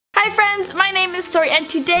Hi friends, my name is Tori and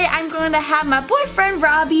today I'm going to have my boyfriend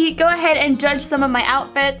Robbie go ahead and judge some of my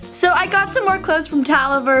outfits. So I got some more clothes from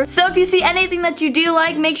Talever. So if you see anything that you do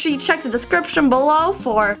like, make sure you check the description below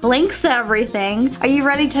for links to everything. Are you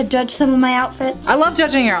ready to judge some of my outfits? I love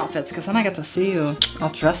judging your outfits because then I get to see you all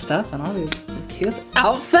dressed up and all these cute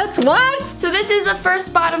outfits. What? So this is the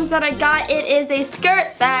first bottoms that I got. It is a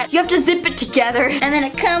skirt that you have to zip it together and then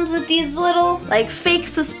it comes with these little like fake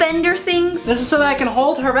suspender things. This is so that I can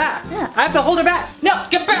hold her back. Yeah. I have to hold her back. No,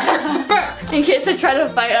 get back, get back. In case I try to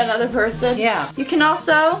fight another person. Yeah. You can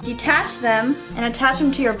also detach them and attach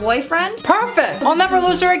them to your boyfriend. Perfect. I'll never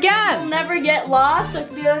lose her You'll again. never get lost. So it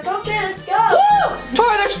can be like, okay, let's go. Woo!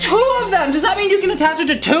 Tori, there's 2 of them. Does that mean you can attach it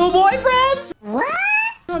to 2 boyfriends? What?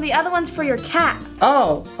 No, the other one's for your cat.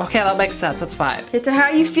 Oh, okay, that makes sense. That's fine. Okay, so how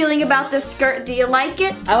are you feeling about this skirt? Do you like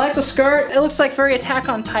it? I like the skirt. It looks like very Attack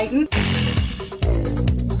on Titan.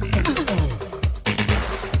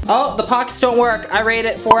 Oh, the pockets don't work. I rate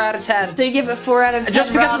it 4 out of 10. So you give it 4 out of 10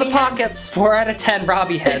 Just because of the Robbie heads? pockets. 4 out of 10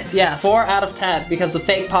 Robbie heads. Yeah, 4 out of 10 because of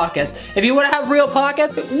fake pockets. If you would have had real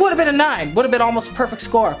pockets, it would have been a 9. Would have been almost a perfect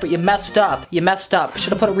score, but you messed up. You messed up.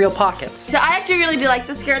 Should have put a real pockets. So I actually really do like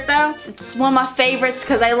this skirt though. It's one of my favorites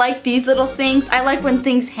because I like these little things. I like when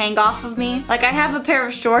things hang off of me. Like I have a pair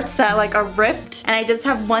of shorts that like are ripped and I just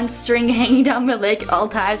have one string hanging down my leg at all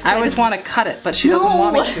times. I always want to cut it, but she doesn't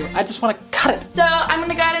want me to. I just want to cut it. So I'm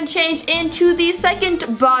gonna go ahead and change into the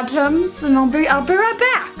second bottoms and I'll be right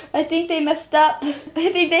back. I think they messed up.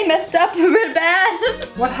 I think they messed up real bad.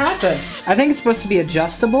 What happened? I think it's supposed to be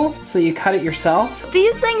adjustable, so you cut it yourself.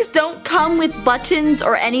 These things don't come with buttons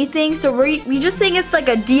or anything, so we just think it's like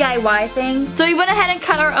a DIY thing. So we went ahead and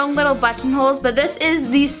cut our own little buttonholes, but this is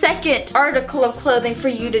the second article of clothing for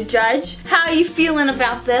you to judge. How are you feeling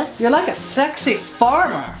about this? You're like a sexy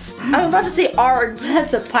farmer. I'm about to say arg, but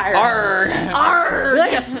that's a pirate. Arg. Arg. You're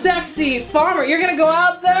like a sexy farmer. You're gonna go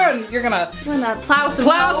out there and you're gonna plow some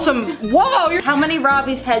holes. Whoa! How many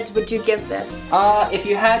Robbie's heads would you give this? If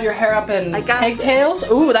you had your hair up in I got pigtails,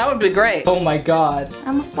 ooh, that would be great. Oh my god.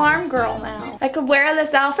 I'm a farm girl now. I could wear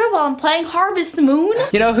this outfit while I'm playing Harvest Moon.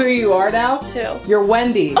 You know who you are now? Who? You're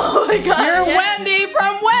Wendy. Oh my god. You're yeah. Wendy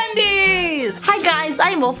from Wendy's! Hi guys,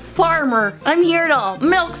 I'm a farmer. I'm here to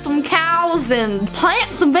milk some cows and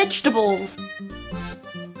plant some vegetables.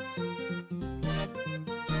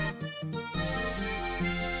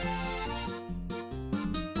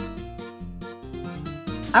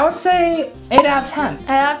 I would say 8 out of 10. 8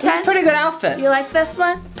 out of 10? This is a pretty good outfit. You like this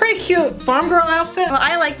one? Pretty cute farm girl outfit. Well,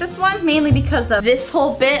 I like this one mainly because of this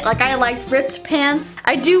whole bit. Like, I like ripped pants.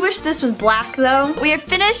 I do wish this was black, though. We are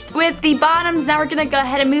finished with the bottoms. Now we're gonna go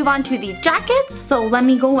ahead and move on to the jackets. So let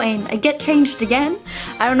me go and get changed again.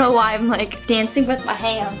 I don't know why I'm, like, dancing with my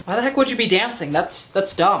hands. Why the heck would you be dancing? That's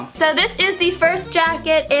dumb. So this is the first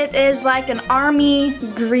jacket. It is like an army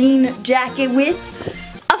green jacket with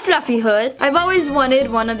a fluffy hood. I've always wanted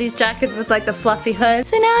one of these jackets with like the fluffy hood.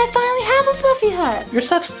 So now I finally have a fluffy hood. You're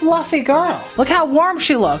such a fluffy girl. Look how warm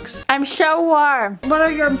she looks. I'm so warm. What are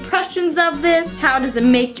your impressions of this? How does it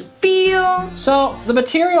make you feel? So the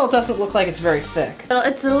material doesn't look like it's very thick.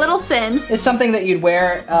 It's a little thin. It's something that you'd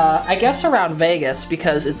wear, I guess around Vegas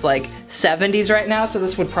because it's like 70s right now, so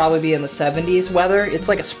this would probably be in the 70s weather. It's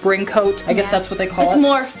like a spring coat. I guess that's what they call it. It's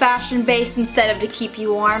more fashion based instead of to keep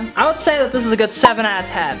you warm. I would say that this is a good 7 out of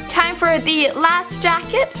 10. Time for the last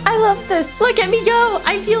jacket. I love this. Look at me go.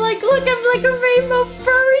 I feel like, look, I'm like a rainbow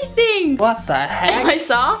furry thing. What the heck? Am I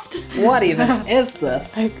soft? What even is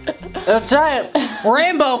this? A giant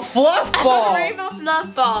rainbow fluff ball. Rainbow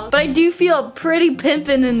fluff ball. But I do feel pretty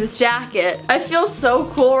pimpin' in this jacket. I feel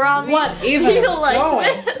so cool, Robbie. What even is like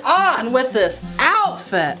going this? on with this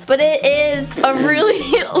outfit? But it is a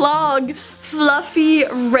really long, fluffy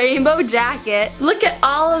rainbow jacket. Look at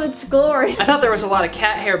all of its glory. I thought there was a lot of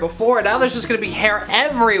cat hair before. Now there's just gonna be hair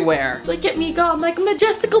everywhere. Look at me go. I'm like a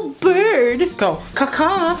majestical bird. Go,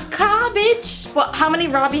 caw-caw. Cabbage. Well, how many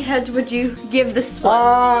Robbie heads would you give this one?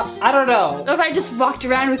 I don't know. If I just walked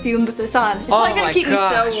around with you and with this on, it's probably gonna keep me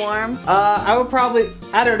so warm. I would probably,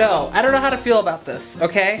 I don't know. I don't know how to feel about this,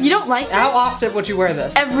 okay? You don't like this? How often would you wear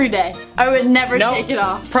this? Every day. I would never take it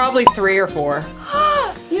off. Probably 3 or 4.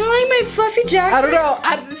 You don't like my fluffy jacket? I don't know.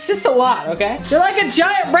 It's just a lot, okay? You're like a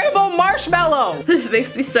giant rainbow marshmallow. This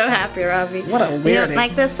makes me so happy, Robbie. What a weirdie. You don't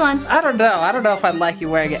like this one? I don't know. I don't know if I'd like you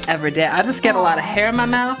wearing it every day. I just get a lot of hair in my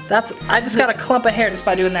mouth. I just got a clump of hair just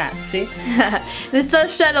by doing that. See? This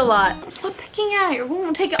does shed a lot. Stop picking at it. You're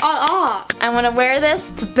gonna take it all off. I want to wear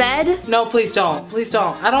this to bed. No, please don't. Please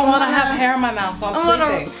don't. I don't want to have hair in my mouth while I'm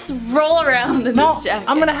sleeping. I'm gonna roll around in this jacket.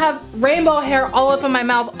 I'm gonna have rainbow hair all up in my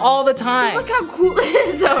mouth all the time. Look how cool it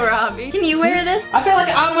is though, know, Robbie. Can you wear this? I feel like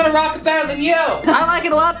I'm gonna rock it better than you. I like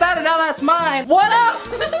it a lot better now that's mine. What up?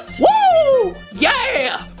 Woo!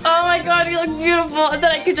 Yeah! Oh my god, you look beautiful. And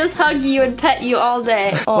then I could just hug you and pet you all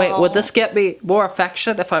day. Wait, would this get me more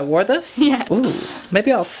affection if I wore this? Yeah. Ooh,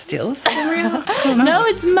 maybe I'll steal this from you? No,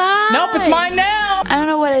 it's mine. Nope, it's mine now. I don't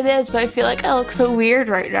know what it is, but I feel like I look so weird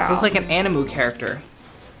right now. I look like an anime character.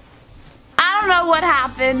 I don't know what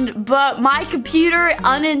happened, but my computer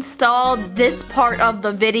uninstalled this part of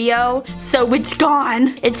the video, so it's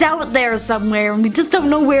gone. It's out there somewhere, and we just don't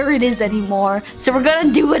know where it is anymore. So we're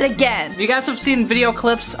gonna do it again. If you guys have seen video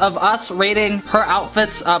clips of us rating her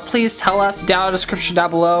outfits, please tell us down in the description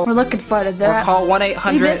down below. We're looking for them. Or call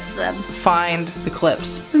 1-800 them. find the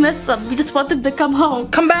clips. We miss them. We just want them to come home.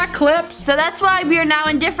 Come back, clips. So that's why we are now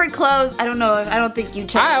in different clothes. I don't know. I don't think you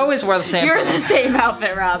changed. I always wear the same. You're in the same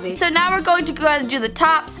outfit, Robbie. So now we're going to go ahead and do the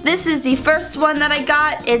tops. This is the first one that I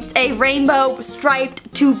got. It's a rainbow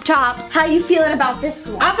striped tube top. How you feeling about this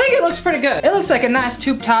one? I think it looks pretty good. It looks like a nice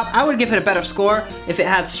tube top. I would give it a better score if it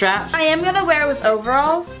had straps. I am gonna wear it with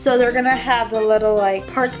overalls, so they're gonna have the little like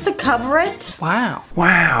parts to cover it. Wow.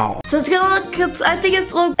 Wow. So it's gonna look, I think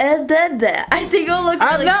it's look, I think it'll look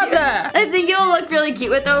really cute. I think it'll look really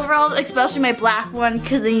cute with overalls, especially my black one,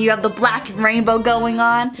 because then you have the black and rainbow going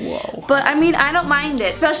on. Whoa. But I mean, I don't mind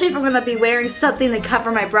it, especially if I'm gonna be wearing something to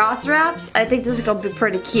cover my bra straps. I think this is gonna be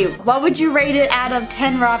pretty cute. What would you rate it out of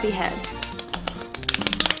 10 Robbie heads?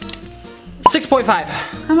 6.5.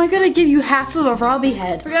 How am I gonna give you half of a Robbie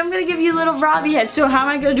head? I'm gonna give you a little Robbie head, so how am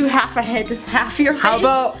I gonna do half a head? Just half your face? How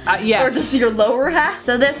about, yes. Or just your lower half?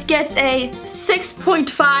 So this gets a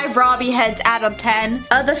 6.5 Robbie heads out of 10.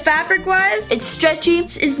 The fabric wise, it's stretchy,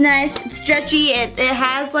 it's nice, it's stretchy, it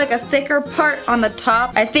has like a thicker part on the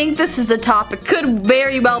top. I think this is the top, it could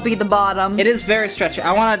very well be the bottom. It is very stretchy.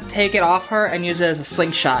 I wanna take it off her and use it as a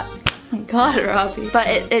slingshot. Oh my god, Robbie. But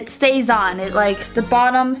it stays on. It like, the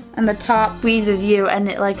bottom and the top squeezes you and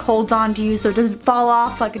it like holds on to you so it doesn't fall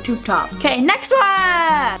off like a tube top. Okay, next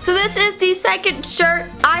one! So this is the second shirt.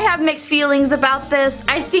 I have mixed feelings about this.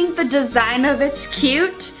 I think the design of it's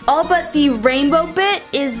cute. All but the rainbow bit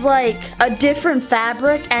is like a different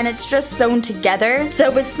fabric and it's just sewn together.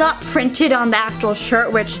 So it's not printed on the actual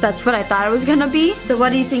shirt, which that's what I thought it was gonna be. So what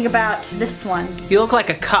do you think about this one? You look like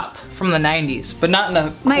a cup from the 90s, but not in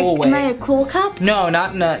a cool way. Am I a cool cup? No,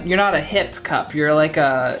 not in a, you're not a hip cup. You're like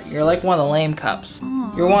one of the lame cups.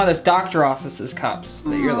 Aww. You're one of those doctor offices cups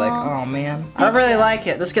that you're like, oh man. I really like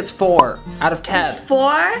it. This gets 4 out of 10.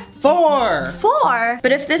 4? 4! 4?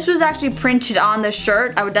 But if this was actually printed on the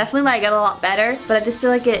shirt, I would definitely like it a lot better. But I just feel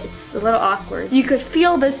like it's a little awkward. You could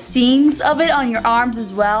feel the seams of it on your arms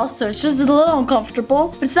as well, so it's just a little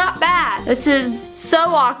uncomfortable. But it's not bad. This is so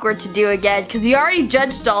awkward to do again because we already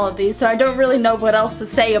judged all of these, so I don't really know what else to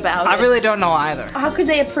say about it. I really don't know either. How could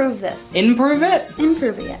they approve this? Improve it?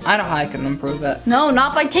 Improve it, yeah. I know how I can improve it. No,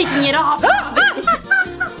 not by taking it off.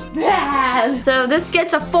 Bad. So this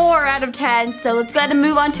gets a 4 out of 10. So let's go ahead and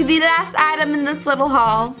move on to the last item in this little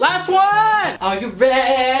haul. Last one! Are you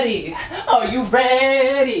ready? Are you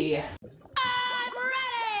ready? I'm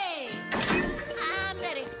ready! I'm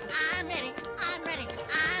ready, I'm ready, I'm ready,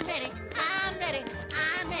 I'm ready, I'm ready,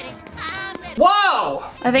 I'm ready, I'm ready. Whoa!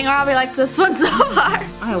 I think Robbie likes this one so far.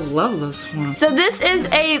 I love this one. So this is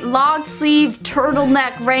a long sleeve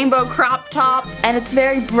turtleneck rainbow crop top and it's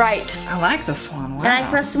very bright. I like this one. Wow. I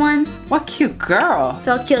like this one. What cute girl.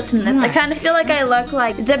 Feel cute in this. I kind of feel like I look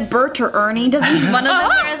like, is it Bert or Ernie? Doesn't one of them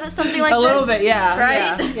wear something like this? A little bit, yeah.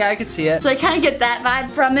 Right? Yeah, I could see it. So I kind of get that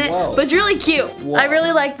vibe from it. Whoa. But it's really cute. Whoa. I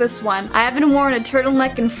really like this one. I haven't worn a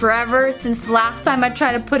turtleneck in forever since the last time I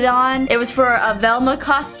tried to put it on. It was for a Velma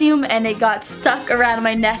costume and it got stuck around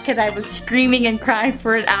my neck and I was screaming and crying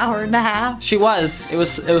for an hour and a half. She was. It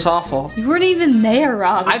was awful. You weren't even there,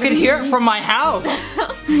 Rob. I could hear it from my house.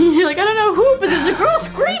 You're like, I don't know who, but there's a girl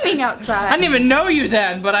screaming outside. I didn't even know you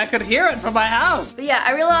then, but I could hear it from my house. But yeah,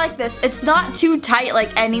 I really like this. It's not too tight like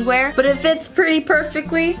anywhere, but it fits pretty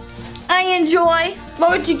perfectly. I enjoy. What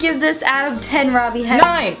would you give this out of 10 Robbie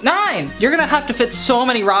heads? 9. You're gonna have to fit so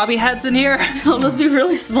many Robbie heads in here. It'll just be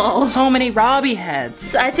really small. So many Robbie heads.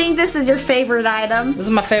 So I think this is your favorite item. This is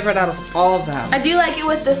my favorite out of all of them. I do like it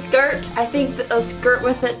with the skirt. I think the skirt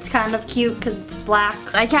with it's kind of cute because it's black.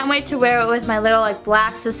 I can't wait to wear it with my little like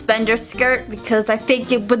black suspender skirt because I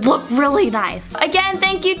think it would look really nice. Again,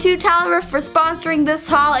 thank you to Talever for sponsoring this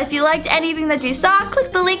haul. If you liked anything that you saw,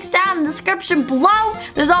 click the links down in the description below.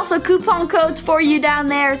 There's also coupon codes for you down down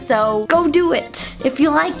there, so go do it if you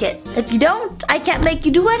like it. If you don't, I can't make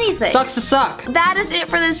you do anything. Sucks to suck. That is it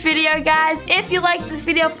for this video, guys. If you like this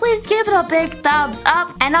video, please give it a big thumbs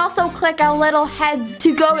up. And also click our little heads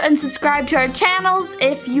to go and subscribe to our channels.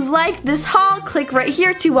 If you like this haul, click right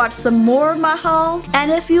here to watch some more of my hauls.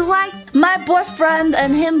 And if you like my boyfriend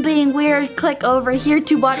and him being weird, click over here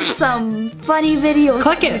to watch some funny videos.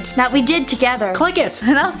 Click it. That we did together. Click it.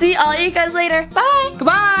 And I'll see all you guys later. Bye.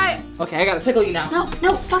 Goodbye. Okay, I gotta tickle you now.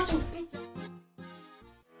 No, fuck you.